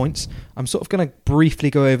 3 points. I'm sort of going to briefly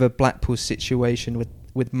go over Blackpool's situation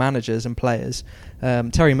with managers and players.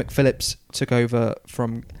 Terry McPhillips took over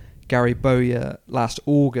from Gary Bowyer last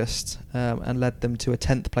August and led them to a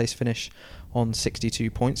 10th place finish on 62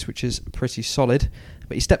 points, which is pretty solid.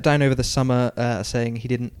 But he stepped down over the summer, saying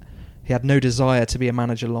he had no desire to be a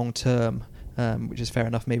manager long term, which is fair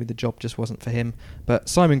enough. Maybe the job just wasn't for him. But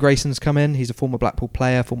Simon Grayson's come in. He's a former Blackpool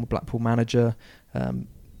player, former Blackpool manager.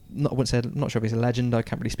 Not sure if he's a legend. I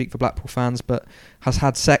can't really speak for Blackpool fans, but has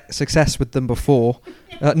had success with them before.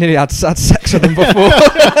 Nearly had sex with them before.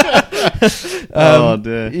 Oh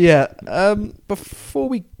dear. Yeah. Before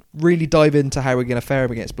we really dive into how we're going to fare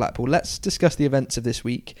against Blackpool, let's discuss the events of this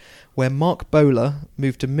week, where Mark Bowler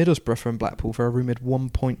moved to Middlesbrough from Blackpool for a rumoured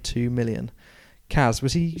 1.2 million. Kaz,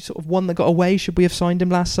 was he sort of one that got away? Should we have signed him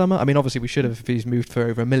last summer? I mean, obviously we should have if he's moved for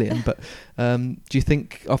over $1 million, but do you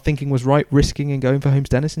think our thinking was right, risking and going for Holmes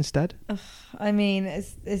Dennis instead? I mean,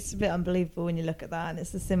 it's a bit unbelievable when you look at that, and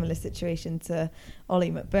it's a similar situation to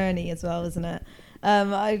Ollie McBurney as well, isn't it?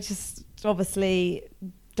 Obviously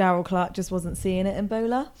Daryl Clark just wasn't seeing it in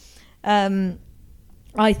Bowler.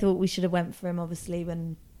 I thought we should have went for him, obviously,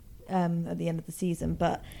 when at the end of the season,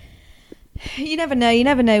 but you never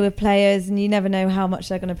know with players, and you never know how much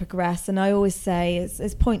they're going to progress. And I always say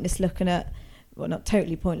it's pointless looking at, well, not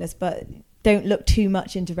totally pointless, but don't look too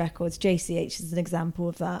much into records. JCH is an example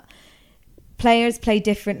of that. Players play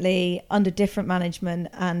differently under different management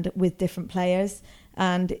and with different players,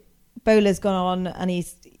 and Bowler's gone on and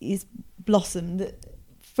he's blossomed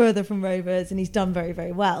further from Rovers, and he's done very,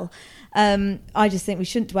 very well. I just think we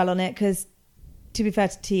shouldn't dwell on it, because to be fair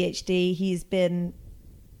to THD, he's been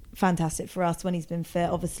fantastic for us when he's been fit.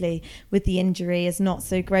 Obviously with the injury is not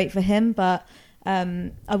so great for him, but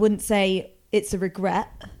I wouldn't say it's a regret,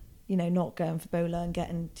 not going for Bowler and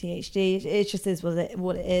getting THD. It just is what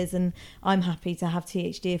it is, and I'm happy to have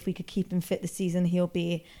THD. If we could keep him fit this season, he'll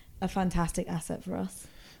be a fantastic asset for us.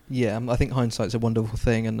 Yeah, I think hindsight's a wonderful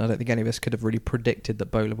thing, and I don't think any of us could have really predicted that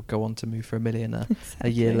Bowler would go on to move for $1 million exactly. A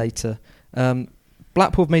year later.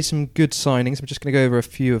 Blackpool have made some good signings. I'm just going to go over a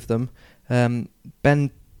few of them.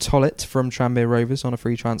 Ben Tollett from Tranmere Rovers on a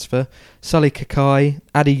free transfer. Sully Kakai,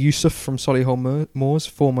 Adi Yusuf from Solihull Moors,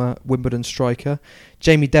 former Wimbledon striker.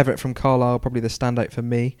 Jamie Devitt from Carlisle, probably the standout for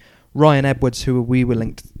me. Ryan Edwards, who we were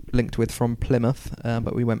linked with from Plymouth,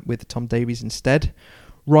 but we went with Tom Davies instead.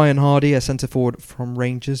 Ryan Hardy, a centre forward from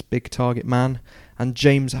Rangers, big target man. And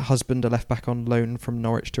James Husband, a left back on loan from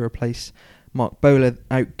Norwich to replace Mark Bowler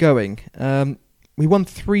outgoing. We won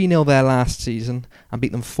 3-0 there last season and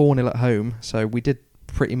beat them 4-0 at home, so we did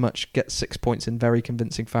pretty much get 6 points in very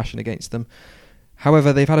convincing fashion against them.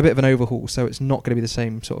 However, they've had a bit of an overhaul, so it's not going to be the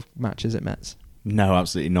same sort of match as it Metz. No,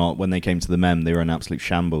 absolutely not. When they came to the Mem, they were an absolute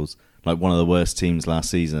shambles, like one of the worst teams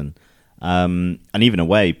last season. And even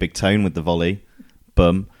away, Big Tone with the volley,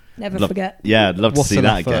 boom. Never forget. Yeah, I'd love to see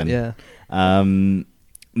that again. Yeah.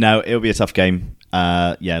 No, it'll be a tough game.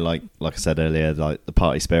 Like I said earlier, like the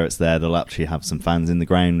party spirit's there. They'll actually have some fans in the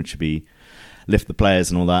ground, which would be lift the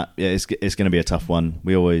players and all that. Yeah, it's going to be a tough one.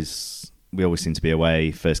 We always seem to be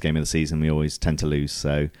away. First game of the season, we always tend to lose.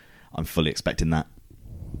 So I'm fully expecting that.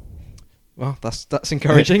 Well, that's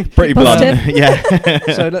encouraging. Pretty blunt. Yeah.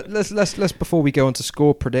 So let's before we go on to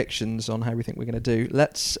score predictions on how we think we're going to do,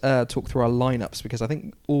 let's talk through our lineups, because I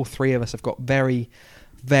think all three of us have got very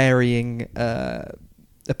varying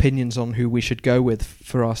opinions on who we should go with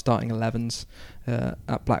for our starting 11s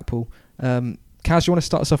at Blackpool. Kaz, you want to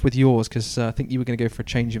start us off with yours, because I think you were going to go for a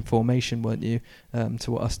change in formation, weren't you, to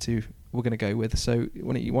what us two were going to go with. So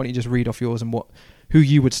why don't you just read off yours and who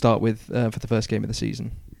you would start with for the first game of the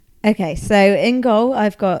season? Okay, so in goal,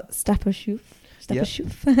 I've got Stapashuf.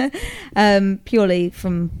 Purely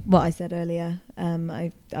from what I said earlier,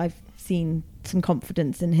 I've seen some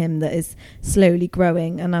confidence in him that is slowly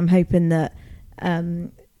growing, and I'm hoping that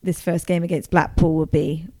this first game against Blackpool will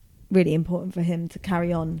be really important for him to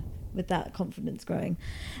carry on with that confidence growing.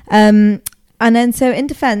 And then so in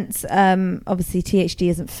defence, obviously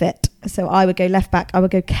THD isn't fit, so I would go left back. I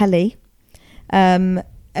would go Kelly,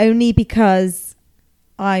 only because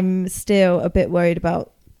I'm still a bit worried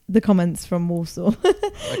about the comments from Walsall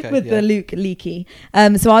with the Luke Leakey.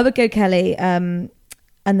 So I would go Kelly and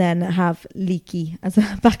then have Leakey as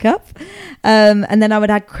a backup. And then I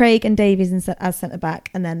would add Craig and Davies as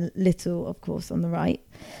centre-back, and then Little, of course, on the right.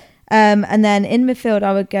 And then in midfield,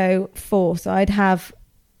 I would go 4. So I'd have,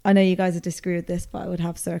 I know you guys would disagree with this, but I would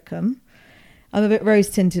have Circum. I'm a bit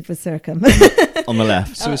rose-tinted with Circum. On the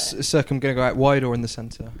left. So is Circum going to go out wide or in the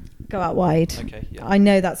centre? Go out wide. Okay, yeah. I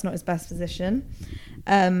know that's not his best position,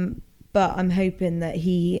 but I'm hoping that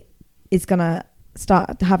he is going to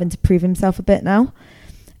start having to prove himself a bit now.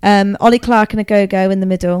 Ollie Clark and Agogo in the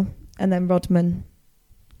middle, and then Rodman.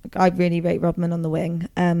 I really rate Rodman on the wing.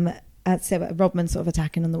 So Rodman sort of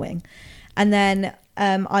attacking on the wing. And then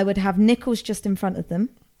I would have Nichols just in front of them,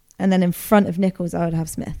 and then in front of Nichols I would have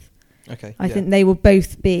Smith. Okay. I think they will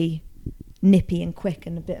both be nippy and quick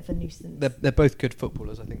and a bit of a nuisance. They're both good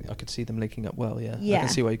footballers. I think I could see them linking up well. Yeah. I can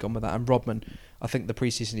see where you've gone with that. And Rodman, I think the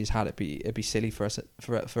preseason he's had, it'd be silly for us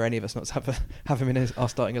for any of us not to have him in our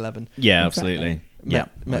starting 11. Yeah, absolutely. Matt,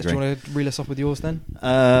 do you want to reel us off with yours then?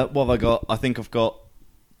 What have I got? I think I've got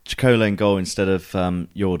Chicola in goal instead of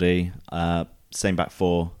Yordi. Same back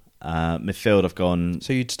 4. Midfield, I've gone.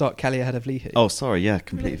 So you'd start Kelly ahead of Leahy? Oh, sorry, yeah,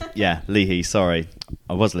 completely. Yeah, Leahy. Sorry,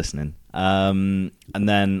 I was listening. And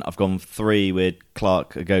then I've gone 3 with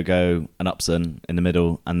Clark, Agogo, and Upson in the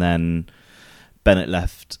middle, and then Bennett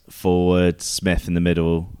left forward, Smith in the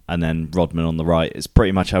middle, and then Rodman on the right. It's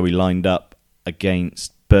pretty much how we lined up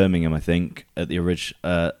against Birmingham, I think, at the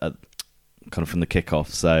kind of from the kickoff.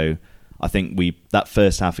 So I think that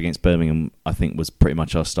first half against Birmingham, I think, was pretty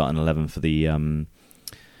much our starting 11 for the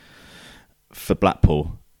for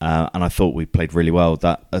Blackpool. And I thought we played really well.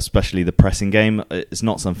 That, especially the pressing game, it's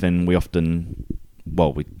not something we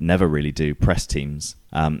never really do, press teams.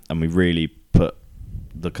 And we really put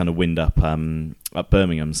the kind of wind up at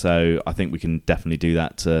Birmingham. So I think we can definitely do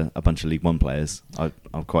that to a bunch of League One players.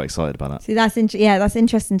 I'm quite excited about that. See, that's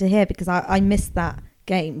interesting to hear, because I missed that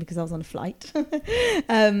game because I was on a flight.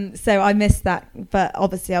 So I missed that, but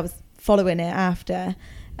obviously I was following it after.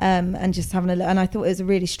 And just having a look, and I thought it was a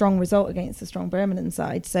really strong result against a strong Birmingham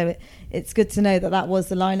side. So it's good to know that was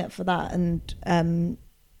the lineup for that, and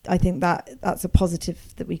I think that's a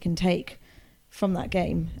positive that we can take from that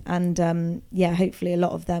game. And hopefully a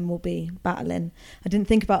lot of them will be battling. I didn't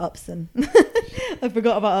think about Upson. I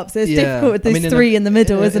forgot about Upson. It's difficult with those 3 in the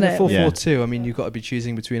middle, isn't it? 4-4-2. I mean, you've got to be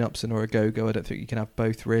choosing between Upson or Agogo. I don't think you can have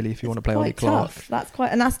both, really, if you want to play Ollie Clark. That's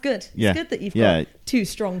good. Yeah. It's good that you've got 2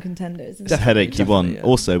 strong contenders. It's a headache you won. Yeah.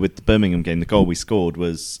 Also, with the Birmingham game, the goal we scored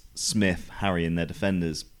was Smith, Harry, and their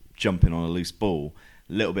defenders jumping on a loose ball.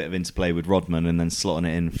 A little bit of interplay with Rodman, and then slotting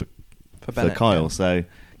it in for Kyle. Yeah. So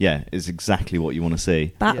yeah, it's exactly what you want to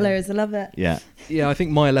see. Battlers, I love it. Yeah. Yeah, I think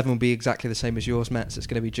my 11 will be exactly the same as yours, Matt. So it's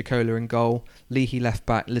going to be Chicola in goal, Leahy left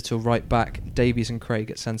back, Little right back, Davies and Craig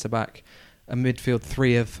at centre back, a midfield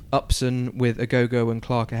 3 of Upson with Agogo and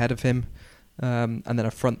Clark ahead of him, and then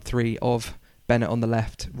a front 3 of Bennett on the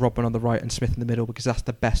left, Rodman on the right, and Smith in the middle, because that's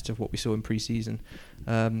the best of what we saw in pre-season.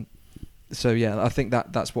 So yeah, I think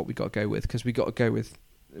that's what we got to go with, because we got to go with,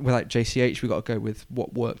 without JCH, we got to go with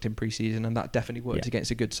what worked in pre-season, and that definitely worked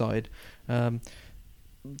against a good side.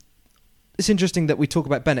 It's interesting that we talk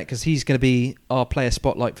about Bennett, because he's going to be our player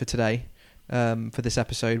spotlight for today, for this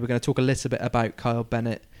episode. We're going to talk a little bit about Kyle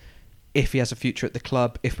Bennett, if he has a future at the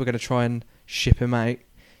club, if we're going to try and ship him out.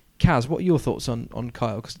 Kaz, what are your thoughts on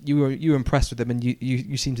Kyle? Because you were impressed with him, and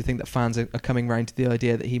you seem to think that fans are coming round to the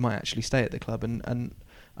idea that he might actually stay at the club and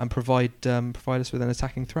provide us with an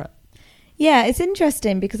attacking threat. Yeah, it's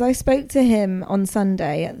interesting, because I spoke to him on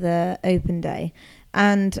Sunday at the open day,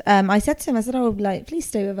 and I said to him, please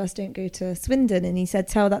stay with us, don't go to Swindon. And he said,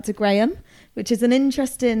 tell that to Graham, which is an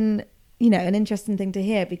interesting an interesting thing to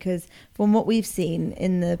hear, because from what we've seen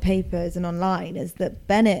in the papers and online is that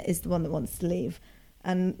Bennett is the one that wants to leave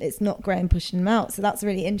and it's not Graham pushing him out. So that's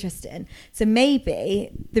really interesting. So maybe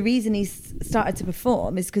the reason he's started to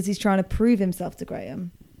perform is because he's trying to prove himself to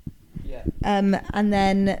Graham. Yeah. And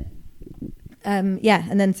then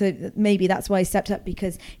so maybe that's why he stepped up,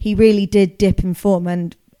 because he really did dip in form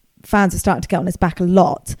and fans are starting to get on his back a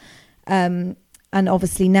lot. And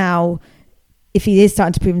obviously now, if he is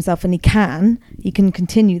starting to prove himself and he can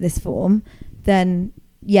continue this form, then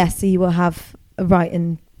yes, he will have a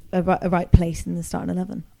right place in the starting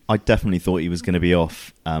 11. I definitely thought he was going to be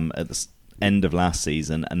off at the end of last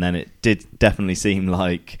season, and then it did definitely seem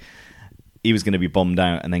like he was going to be bombed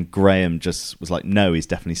out, and then Graham just was like, no, he's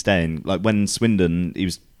definitely staying. Like when Swindon, he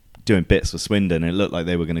was doing bits for Swindon, and it looked like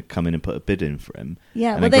they were going to come in and put a bid in for him.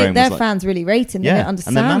 Yeah, well, their fans really rate him. They don't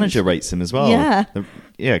understand. And their manager rates him as well. Yeah.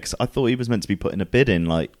 Because I thought he was meant to be putting a bid in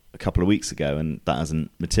like a couple of weeks ago, and that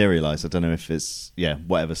hasn't materialised. I don't know if it's,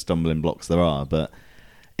 whatever stumbling blocks there are, but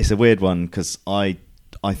it's a weird one, because I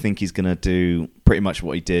think he's going to do pretty much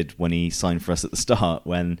what he did when he signed for us at the start,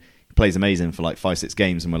 when he plays amazing for like 5-6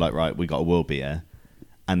 games and we're like, right, we got a world beater.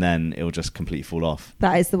 And then it'll just completely fall off.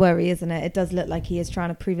 That is the worry, isn't it? It does look like he is trying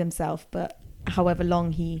to prove himself, but however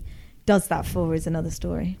long he does that for is another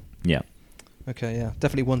story. Yeah. Okay, yeah.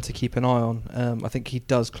 Definitely one to keep an eye on. I think he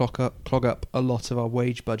does clog up a lot of our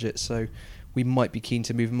wage budget, so we might be keen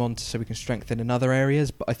to move him on so we can strengthen in other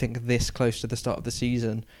areas. But I think this close to the start of the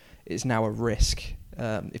season is now a risk.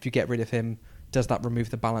 If you get rid of him, does that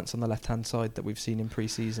remove the balance on the left-hand side that we've seen in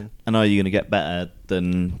pre-season? And are you going to get better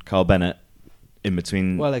than Carl Bennett in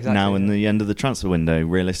between now and the end of the transfer window,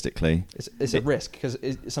 realistically? It's a risk, because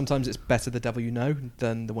sometimes it's better the devil you know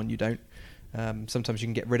than the one you don't. Sometimes you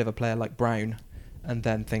can get rid of a player like Brown and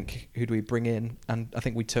then think, who do we bring in? And I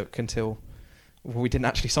think we took until... Well, we didn't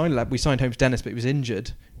actually sign Lab. We signed Holmes Dennis, but he was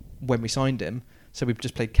injured when we signed him. So we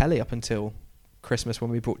just played Kelly up until Christmas when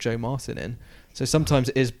we brought Joe Martin in. So sometimes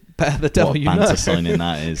it is better the devil you know. What banter signing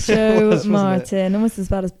that is. Joe Martin, almost as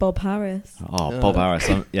bad as Bob Harris. Oh, Bob Harris.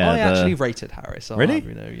 I actually rated Harris. Really?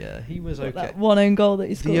 He was okay. That one own goal that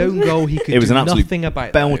he scored. The own goal he could it was do an absolute nothing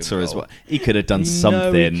about. Belter as well. He could have done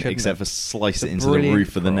something except for slice it into the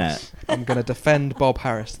roof of the net. I'm going to defend Bob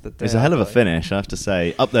Harris. It's a hell of a finish, I have to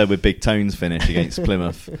say. Up there with Big Tone's finish against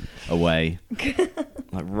Plymouth away.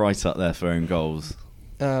 Like right up there for own goals.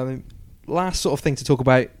 Last sort of thing to talk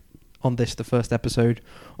about on the first episode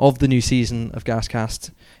of the new season of Gascast,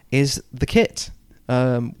 is the kit.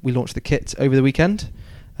 We launched the kit over the weekend.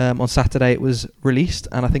 On Saturday it was released,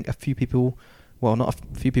 and I think a few people, well, not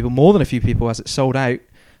a few people, more than a few people, as it sold out,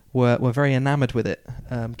 were very enamoured with it.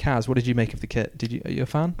 Kaz, what did you make of the kit? Are you a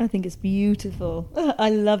fan? I think it's beautiful. I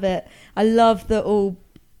love it. I love the all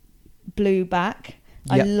blue back.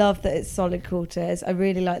 Yep. I love that it's solid quarters. I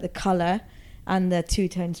really like the colour and the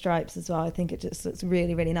two-tone stripes as well. I think it just looks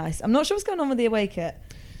really, really nice. I'm not sure what's going on with the away kit.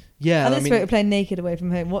 Yeah, and this we're playing naked away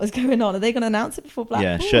from home. What is going on? Are they going to announce it before Blackpool?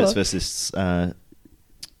 Yeah, shirts versus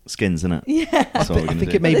skins, isn't it? Yeah, I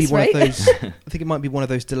think it may be one of those. I think it might be one of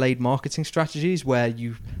those delayed marketing strategies where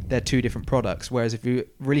they're two different products. Whereas if you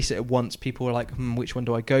release it at once, people are like, which one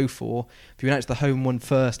do I go for? If you announce the home one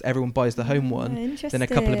first, everyone buys the home one. Then a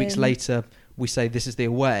couple of weeks later, we say this is the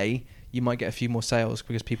away. You might get a few more sales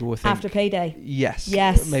because people will think... After payday. Yes.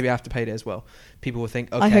 Maybe after payday as well. People will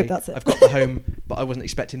think, okay, I hope that's it. I've got the home, but I wasn't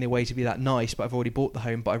expecting the away to be that nice, but I've already bought the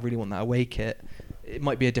home, but I really want that away kit. It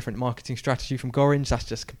might be a different marketing strategy from Gorringe. That's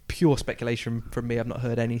just pure speculation from me. I've not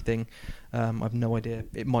heard anything. I've no idea.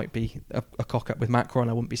 It might be a cock-up with Macron.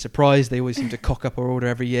 I wouldn't be surprised. They always seem to cock up our order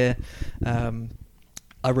every year.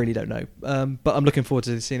 I really don't know. But I'm looking forward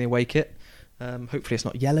to seeing the away kit. Hopefully it's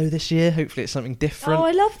not yellow this year. Hopefully it's something different. Oh,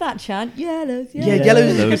 I love that chant. Yellow. Yeah, yellow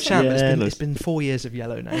is a good chant. But it's been 4 years of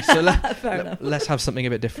yellow now. So let's have something a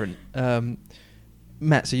bit different.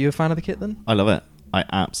 Metz, are you a fan of the kit then? I love it. I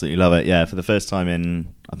absolutely love it. Yeah, for the first time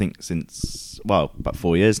in, I think since, about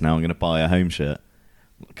 4 years now, I'm going to buy a home shirt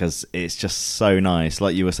because it's just so nice.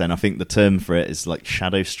 Like you were saying, I think the term for it is like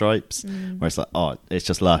shadow stripes, where it's like, it's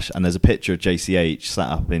just lush. And there's a picture of JCH sat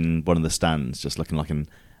up in one of the stands just looking like an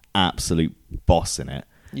absolute boss in it.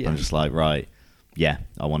 Yeah. I'm just like, right, yeah,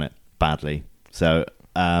 I want it badly. So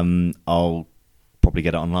I'll probably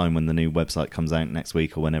get it online when the new website comes out next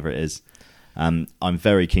week or whenever it is. I'm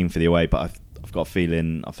very keen for the away, but I've got a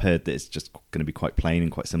feeling, I've heard that it's just going to be quite plain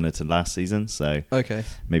and quite similar to last season. So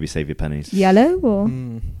maybe save your pennies. Yellow or?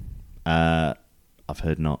 I've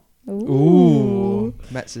heard not. Ooh.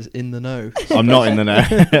 Metz is in the know. I'm not in the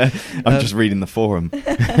know. I'm just reading the forum.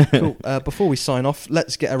 Cool. Before we sign off,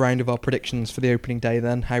 let's get a round of our predictions for the opening day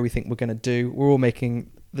then, how we think we're going to do. We're all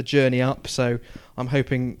making the journey up. So I'm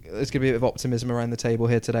hoping there's going to be a bit of optimism around the table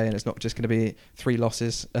here today, and it's not just going to be 3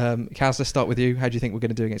 losses. Kaz, let's start with you. How do you think we're going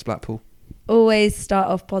to do against Blackpool? Always start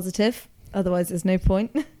off positive, otherwise there's no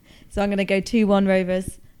point. So I'm going to go 2-1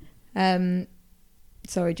 Rovers.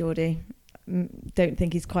 Sorry, Geordie. Don't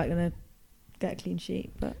think he's quite going to get a clean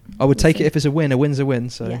sheet. But I would take it if it's a win. A win's a win.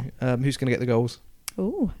 So Yeah. Who's going to get the goals?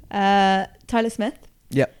 Ooh, Tyler Smith.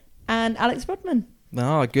 Yep. And Alex Rodman.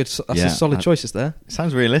 Ah, good. That's a solid choices there.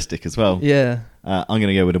 Sounds realistic as well. Yeah. I'm going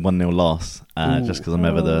to go with a 1-0 loss, just because I'm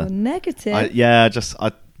ever the negative.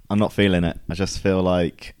 I'm not feeling it. I just feel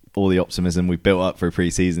like all the optimism we built up for a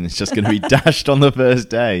pre-season is just going to be dashed on the first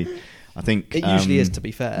day. I think it usually is, to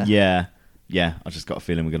be fair. Yeah. I just got a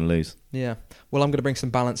feeling we're going to lose. Yeah. Well, I'm going to bring some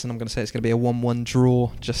balance, and I'm going to say it's going to be a 1-1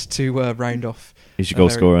 draw, just to round off. Who's your goal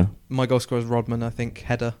scorer? My goal scorer is Rodman. I think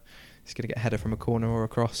header. He's going to get a header from a corner or a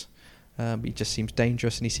cross. He just seems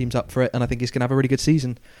dangerous, and he seems up for it, and I think he's going to have a really good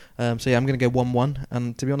season. I'm going to go 1-1,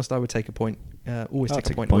 and to be honest, I would take a point. Always take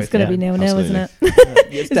a point away. It's going to be 0-0, isn't it?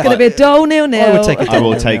 It's going to be a dull 0-0. I will take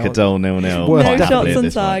a dull 0-0. No shots on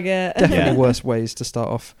target. Definitely worse ways to start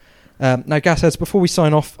off. Now, Gasheads, before we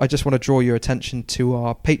sign off, I just want to draw your attention to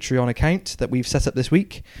our Patreon account that we've set up this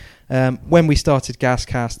week. When we started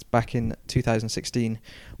Gascast back in 2016,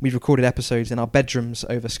 we recorded episodes in our bedrooms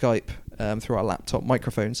over Skype through our laptop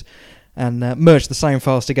microphones, and merged the sound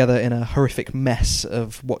files together in a horrific mess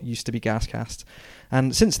of what used to be Gascast.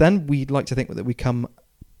 And since then, we'd like to think that we've come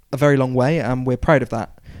a very long way, and we're proud of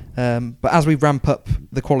that. But as we ramp up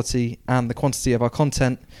the quality and the quantity of our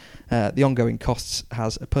content, the ongoing costs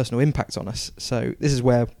has a personal impact on us. So this is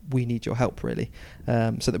where we need your help, really,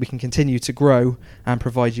 so that we can continue to grow and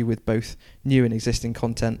provide you with both new and existing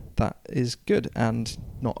content that is good and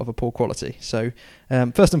not of a poor quality. So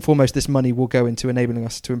first and foremost, this money will go into enabling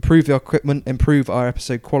us to improve our equipment, improve our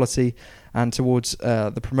episode quality, and towards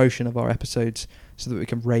the promotion of our episodes, so that we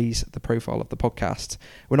can raise the profile of the podcast.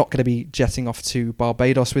 We're not going to be jetting off to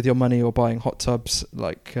Barbados with your money or buying hot tubs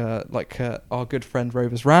like our good friend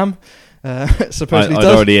Rovers Ram supposedly does.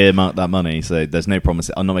 I'd already earmarked that money, so there's no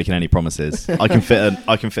promises. I'm not making any promises. I can fit a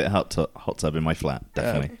hot tub in my flat,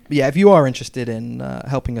 definitely. If you are interested in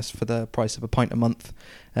helping us for the price of a pint a month,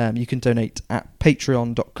 you can donate at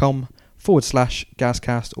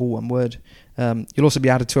patreon.com/Gascast, all one word. You'll also be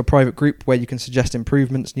added to a private group where you can suggest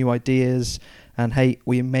improvements, new ideas, and hey,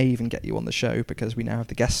 we may even get you on the show because we now have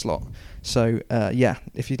the guest slot. So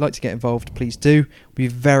if you'd like to get involved, please do.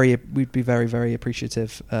 We'd be very, very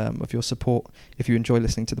appreciative of your support if you enjoy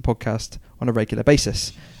listening to the podcast on a regular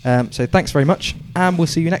basis. So thanks very much, and we'll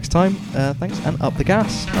see you next time. Thanks, and up the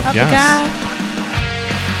gas. Up the gas.